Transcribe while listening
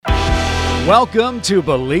Welcome to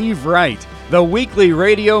Believe Right, the weekly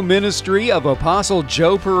radio ministry of Apostle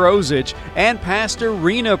Joe Perosic and Pastor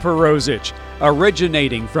Rena Perosic,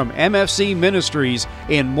 originating from MFC Ministries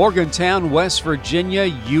in Morgantown, West Virginia,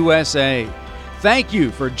 USA. Thank you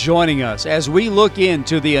for joining us as we look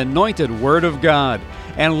into the anointed Word of God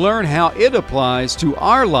and learn how it applies to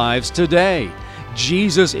our lives today.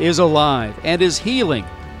 Jesus is alive and is healing,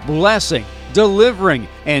 blessing, delivering,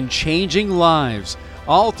 and changing lives,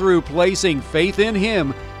 all through placing faith in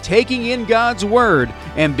Him, taking in God's Word,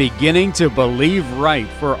 and beginning to believe right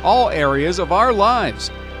for all areas of our lives.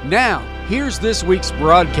 Now, here's this week's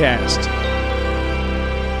broadcast.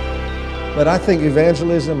 But I think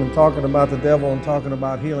evangelism and talking about the devil and talking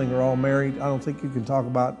about healing are all married. I don't think you can talk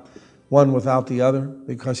about one without the other,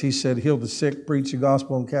 because He said, heal the sick, preach the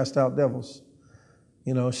gospel, and cast out devils.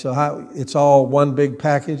 You know, so it's all one big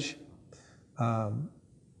package.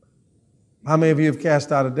 How many of you have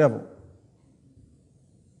cast out a devil?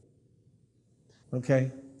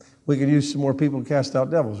 Okay. We could use some more people to cast out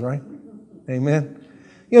devils, right? Amen.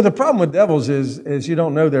 You know, the problem with devils is you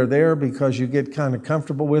don't know they're there because you get kind of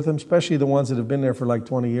comfortable with them, especially the ones that have been there for like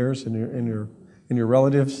 20 years and your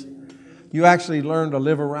relatives. You actually learn to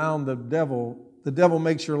live around the devil. The devil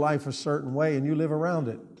makes your life a certain way and you live around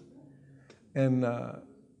it. And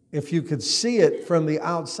if you could see it from the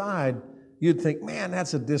outside, you'd think, man,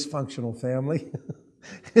 that's a dysfunctional family.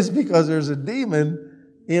 It's because there's a demon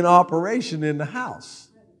in operation in the house.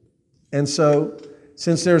 And so,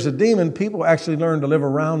 since there's a demon, people actually learn to live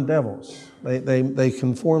around devils. They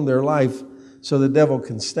conform their life so the devil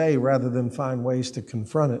can stay rather than find ways to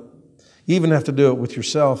confront it. You even have to do it with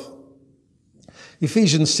yourself.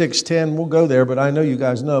 Ephesians 6:10, we'll go there, but I know you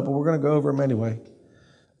guys know it, but we're going to go over them anyway.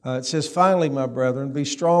 It says, finally, my brethren, be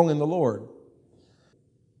strong in the Lord.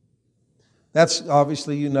 That's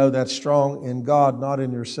obviously, you know, that's strong in God, not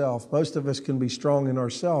in yourself. Most of us can be strong in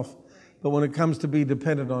ourselves, but when it comes to be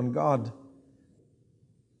dependent on God,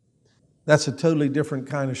 that's a totally different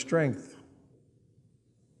kind of strength.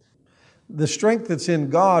 The strength that's in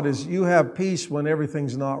God is you have peace when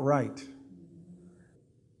everything's not right.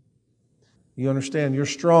 You understand? You're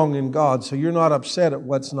strong in God, so you're not upset at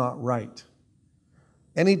what's not right.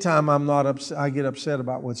 Anytime I get upset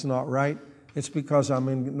about what's not right, it's because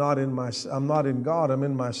I'm not in God, I'm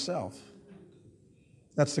in myself.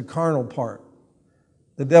 That's the carnal part.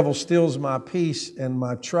 The devil steals my peace and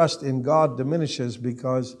my trust in God diminishes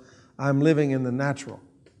because I'm living in the natural.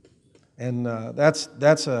 And that's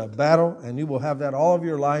a battle, and you will have that all of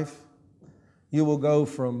your life. You will go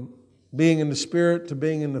from being in the spirit to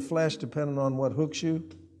being in the flesh, depending on what hooks you.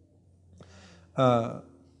 So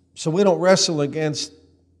we don't wrestle against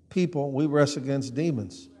people, we wrestle against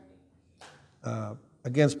demons.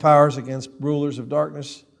 Against powers, against rulers of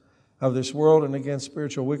darkness of this world, and against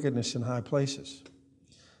spiritual wickedness in high places.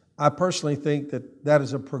 I personally think that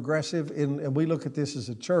is a progressive, and we look at this as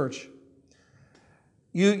a church.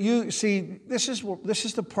 You see, this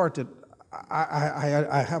is the part that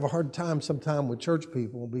I have a hard time sometimes with church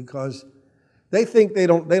people, because they think they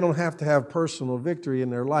don't have to have personal victory in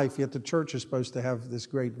their life, yet the church is supposed to have this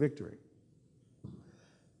great victory.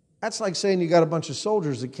 That's like saying you got a bunch of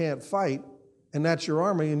soldiers that can't fight, and that's your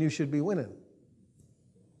army, and you should be winning.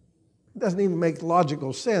 It doesn't even make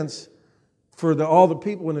logical sense for all the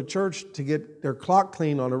people in the church to get their clock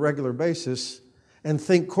cleaned on a regular basis and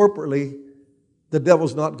think corporately the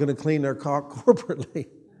devil's not going to clean their clock corporately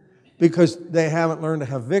because they haven't learned to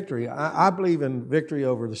have victory. I believe in victory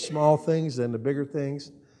over the small things and the bigger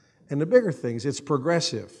things. And the bigger things, it's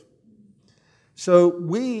progressive. So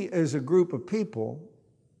we as a group of people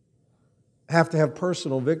have to have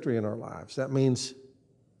personal victory in our lives. That means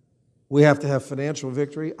we have to have financial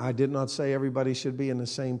victory. I did not say everybody should be in the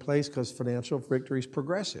same place, because financial victory is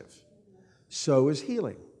progressive. So is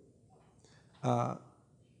healing.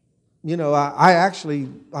 You know, I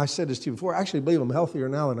said this to you before, I actually believe I'm healthier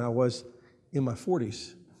now than I was in my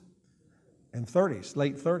 40s and 30s,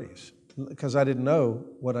 late 30s, because I didn't know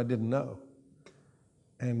what I didn't know.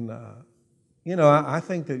 And you know, I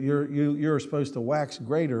think that you're supposed to wax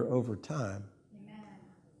greater over time. Amen.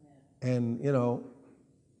 And, you know,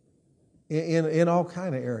 in all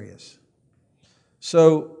kind of areas.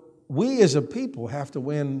 So we as a people have to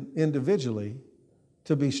win individually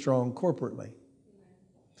to be strong corporately.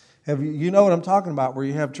 You know what I'm talking about, where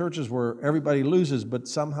you have churches where everybody loses, but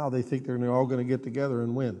somehow they think they're all going to get together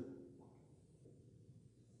and win.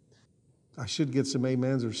 I should get some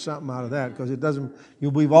amens or something out of that, because it doesn't.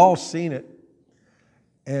 We've all seen it.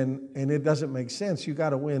 And it doesn't make sense. You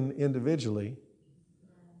got to win individually.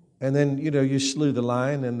 And then, you slew the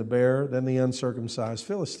lion and the bear, then the uncircumcised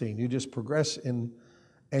Philistine. You just progress in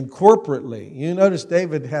And corporately, you notice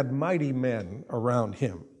David had mighty men around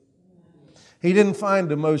him. He didn't find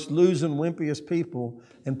the most losing, wimpiest people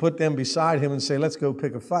and put them beside him and say, let's go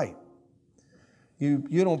pick a fight. You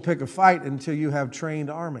don't pick a fight until you have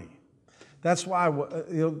trained army. That's why,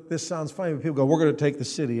 this sounds funny, but people go, we're going to take the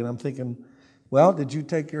city. And I'm thinking, well, did you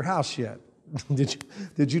take your house yet?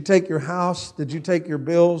 Did you take your house? Did you take your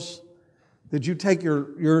bills? Did you take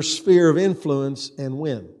your sphere of influence and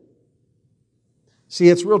win? See,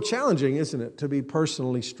 it's real challenging, isn't it, to be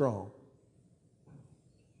personally strong?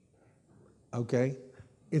 Okay?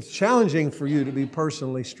 It's challenging for you to be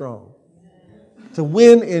personally strong. To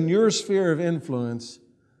win in your sphere of influence,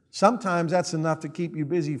 sometimes that's enough to keep you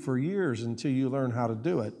busy for years until you learn how to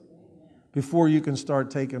do it before you can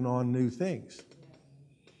start taking on new things.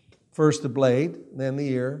 First the blade, then the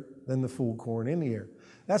ear, then the full corn in the ear.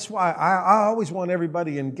 That's why I always want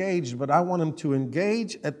everybody engaged, but I want them to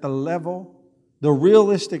engage at the level, the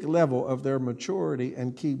realistic level of their maturity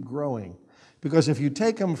and keep growing. Because if you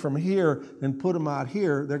take them from here and put them out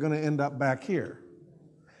here, they're going to end up back here.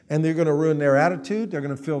 And they're going to ruin their attitude. They're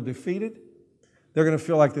going to feel defeated. They're going to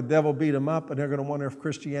feel like the devil beat them up, and they're going to wonder if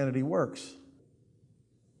Christianity works.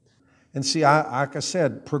 And see, like I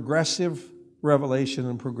said, progressive revelation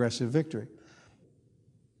and progressive victory.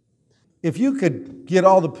 If you could get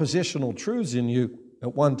all the positional truths in you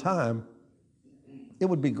at one time, it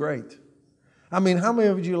would be great. I mean, how many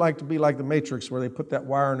of you like to be like the Matrix where they put that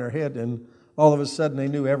wire in their head and all of a sudden they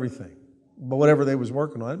knew everything, but whatever they was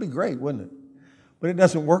working on? It'd be great, wouldn't it? But it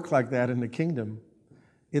doesn't work like that in the kingdom.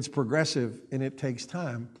 It's progressive and it takes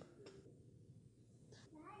time.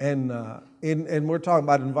 And we're talking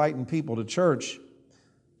about inviting people to church.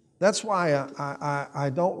 That's why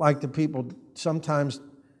I don't like the people sometimes.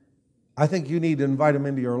 I think you need to invite them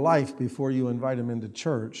into your life before you invite them into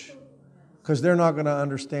church, because they're not going to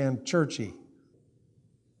understand churchy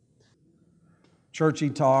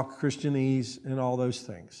talk, Christianese, and all those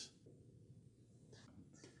things.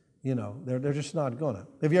 You know, they're just not going to.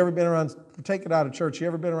 Have you ever been around, take it out of church, you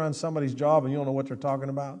ever been around somebody's job and you don't know what they're talking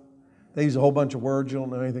about? They use a whole bunch of words you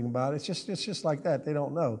don't know anything about. It's just like that. They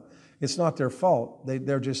don't know. It's not their fault.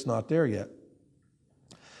 They're just not there yet.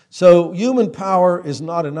 So human power is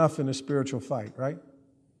not enough in a spiritual fight, right?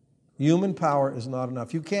 Human power is not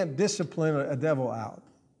enough. You can't discipline a devil out.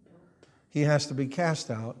 He has to be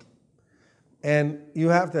cast out. And you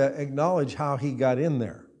have to acknowledge how he got in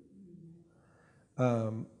there.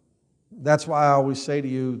 That's why I always say to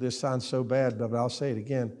you, this sounds so bad, but I'll say it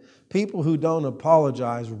again. People who don't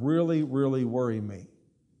apologize really, really worry me,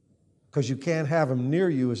 because you can't have them near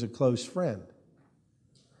you as a close friend.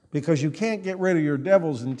 Because you can't get rid of your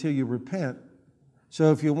devils until you repent.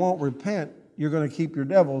 So if you won't repent, you're going to keep your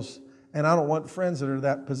devils, and I don't want friends that are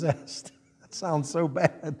that possessed. That sounds so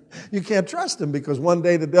bad. You can't trust them, because one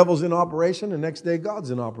day the devil's in operation, the next day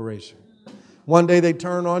God's in operation. One day they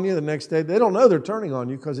turn on you, the next day they don't know they're turning on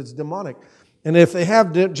you because it's demonic. And if they have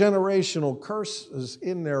generational curses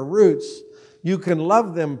in their roots, you can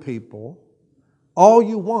love them people all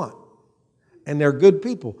you want, and they're good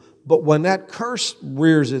people. But when that curse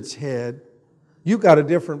rears its head, you got a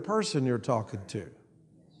different person you're talking to.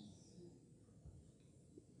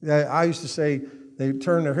 I used to say they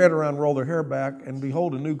turn their head around, roll their hair back, and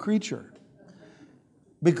behold a new creature.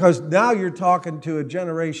 Because now you're talking to a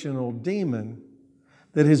generational demon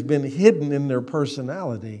that has been hidden in their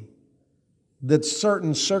personality, that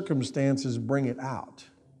certain circumstances bring it out.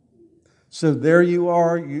 So there you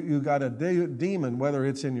are, you got a demon, whether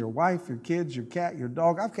it's in your wife, your kids, your cat, your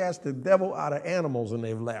dog. I've cast the devil out of animals and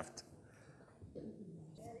they've left.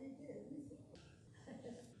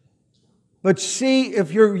 But see,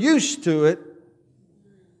 if you're used to it,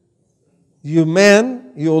 you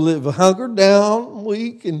men, you'll live hunkered down,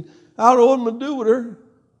 weak, and I don't know what I'm going to do with her.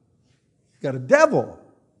 You got a devil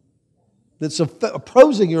that's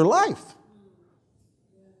opposing your life.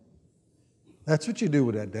 That's what you do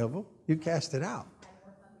with that devil. You cast it out.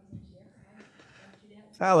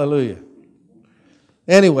 Hallelujah.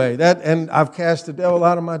 Anyway, and I've cast the devil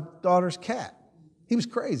out of my daughter's cat. He was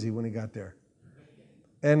crazy when he got there.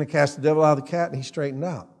 And I cast the devil out of the cat and he straightened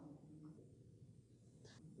out.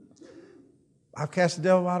 I've cast the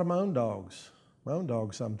devil out of my own dogs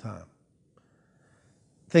sometime.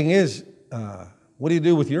 Thing is, what do you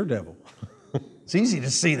do with your devil? It's easy to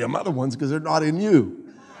see them other ones because they're not in you.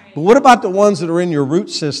 But what about the ones that are in your root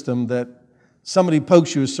system that somebody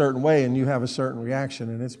pokes you a certain way and you have a certain reaction,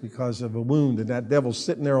 and it's because of a wound, and that devil's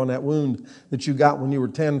sitting there on that wound that you got when you were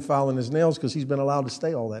 10 filing his nails because he's been allowed to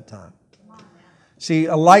stay all that time. See,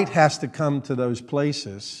 a light has to come to those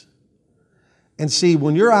places. And see,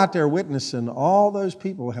 when you're out there witnessing, all those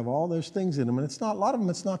people have all those things in them, and a lot of them,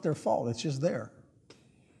 it's not their fault. It's just there.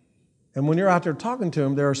 And when you're out there talking to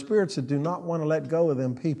them, there are spirits that do not want to let go of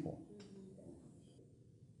them people.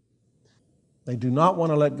 They do not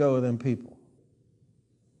want to let go of them people.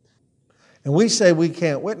 And we say we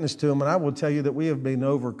can't witness to them, and I will tell you that we have been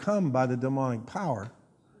overcome by the demonic power,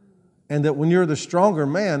 and that when you're the stronger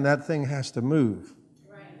man, that thing has to move.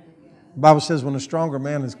 The Bible says when a stronger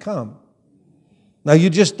man has come. Now,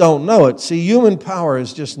 you just don't know it. See, human power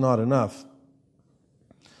is just not enough.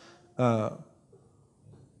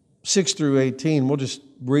 6 through 18, we'll just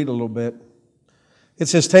read a little bit. It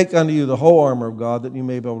says, take unto you the whole armor of God, that you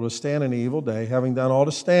may be able to stand in the evil day. Having done all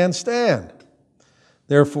to stand, stand.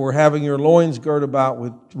 Therefore, having your loins girt about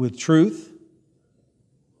with truth.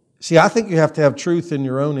 See, I think you have to have truth in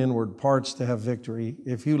your own inward parts to have victory.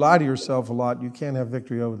 If you lie to yourself a lot, you can't have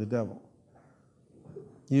victory over the devil.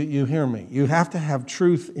 You hear me? You have to have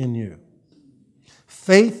truth in you.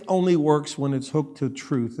 Faith only works when it's hooked to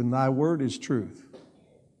truth, and thy word is truth.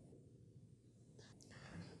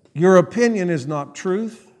 Your opinion is not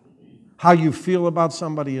truth. How you feel about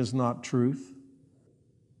somebody is not truth.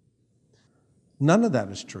 None of that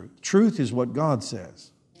is truth. Truth is what God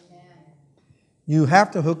says. Amen. You have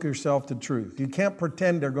to hook yourself to truth. You can't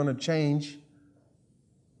pretend they're going to change.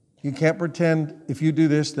 You can't pretend if you do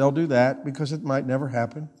this, they'll do that, because it might never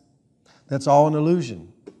happen. That's all an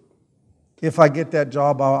illusion. If I get that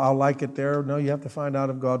job, I'll like it there. No, you have to find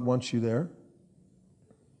out if God wants you there.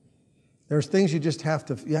 There's things you just have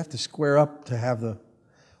to square up to have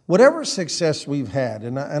whatever success we've had,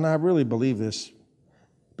 and I really believe this,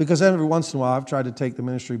 because every once in a while I've tried to take the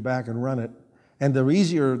ministry back and run it, and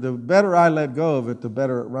the better I let go of it, the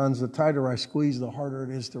better it runs. The tighter I squeeze, the harder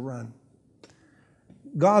it is to run.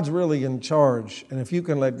 God's really in charge, and if you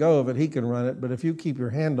can let go of it, He can run it, but if you keep your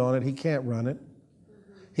hand on it, He can't run it.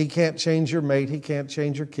 He can't change your mate. He can't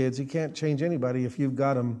change your kids. He can't change anybody if you've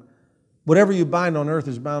got them. Whatever you bind on earth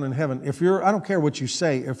is bound in heaven. I don't care what you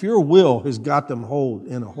say, if your will has got them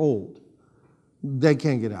in a hold, they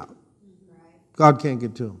can't get out. God can't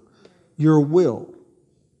get to them. Your will.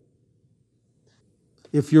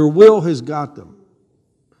 If your will has got them,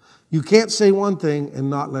 you can't say one thing and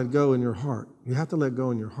not let go in your heart. You have to let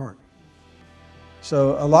go in your heart.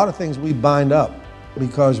 So a lot of things we bind up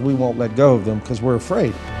because we won't let go of them because we're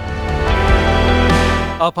afraid.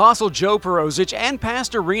 Apostle Joe Perosic and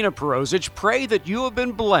Pastor Rena Perosic pray that you have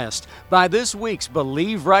been blessed by this week's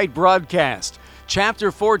Believe Right broadcast.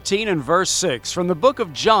 Chapter 14 and verse 6 from the book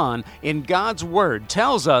of John in God's Word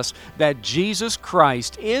tells us that Jesus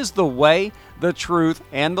Christ is the way, the truth,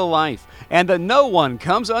 and the life, and that no one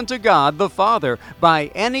comes unto God the Father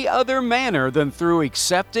by any other manner than through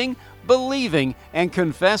accepting, believing, and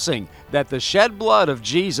confessing that the shed blood of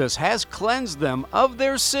Jesus has cleansed them of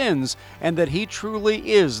their sins, and that He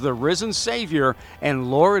truly is the risen Savior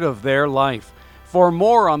and Lord of their life. For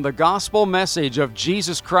more on the gospel message of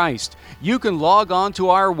Jesus Christ, you can log on to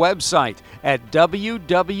our website at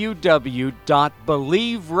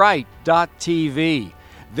www.believeright.tv.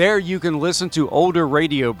 There you can listen to older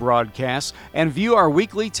radio broadcasts and view our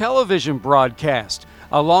weekly television broadcast,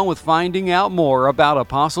 along with finding out more about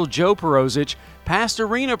Apostle Joe Perosic, Pastor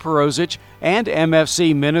Rena Perosic, and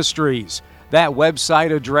MFC Ministries. That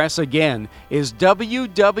website address again is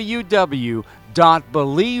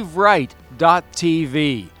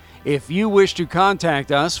www.believeright.tv. If you wish to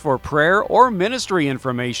contact us for prayer or ministry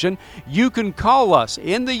information, you can call us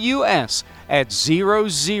in the U.S. at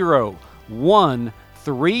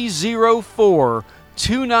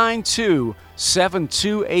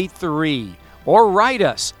 001-304-292-7283 or write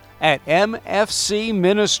us at MFC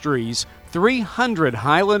Ministries, 300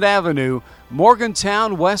 Highland Avenue,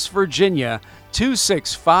 Morgantown, West Virginia,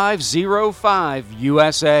 26505,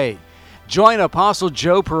 USA. Join Apostle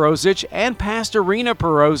Joe Perosic and Pastor Rena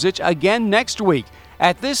Perosic again next week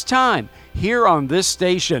at this time here on this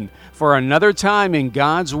station for another time in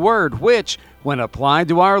God's Word, which, when applied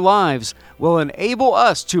to our lives, will enable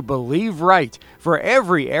us to believe right for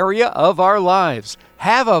every area of our lives.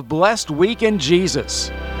 Have a blessed week in Jesus.